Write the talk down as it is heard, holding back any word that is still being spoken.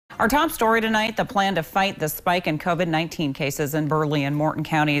Our top story tonight, the plan to fight the spike in COVID-19 cases in Burleigh and Morton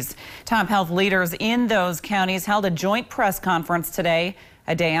counties. Top health leaders in those counties held a joint press conference today,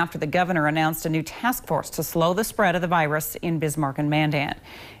 a day after the governor announced a new task force to slow the spread of the virus in Bismarck and Mandan.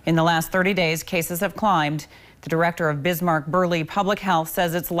 In the last 30 days, cases have climbed. The director of Bismarck-Burleigh Public Health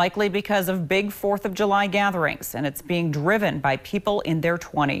says it's likely because of big 4th of July gatherings, and it's being driven by people in their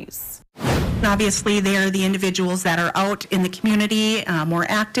 20s. Obviously, they're the individuals that are out in the community, more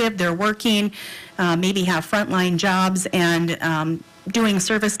active, they're working, maybe have frontline jobs and doing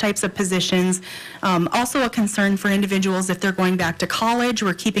service types of positions. Also a concern for individuals if they're going back to college.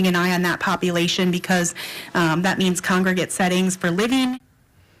 We're keeping an eye on that population because that means congregate settings for living.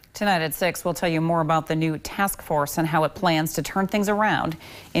 Tonight at 6, we'll tell you more about the new task force and how it plans to turn things around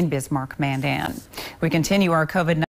in Bismarck-Mandan. We continue our COVID-19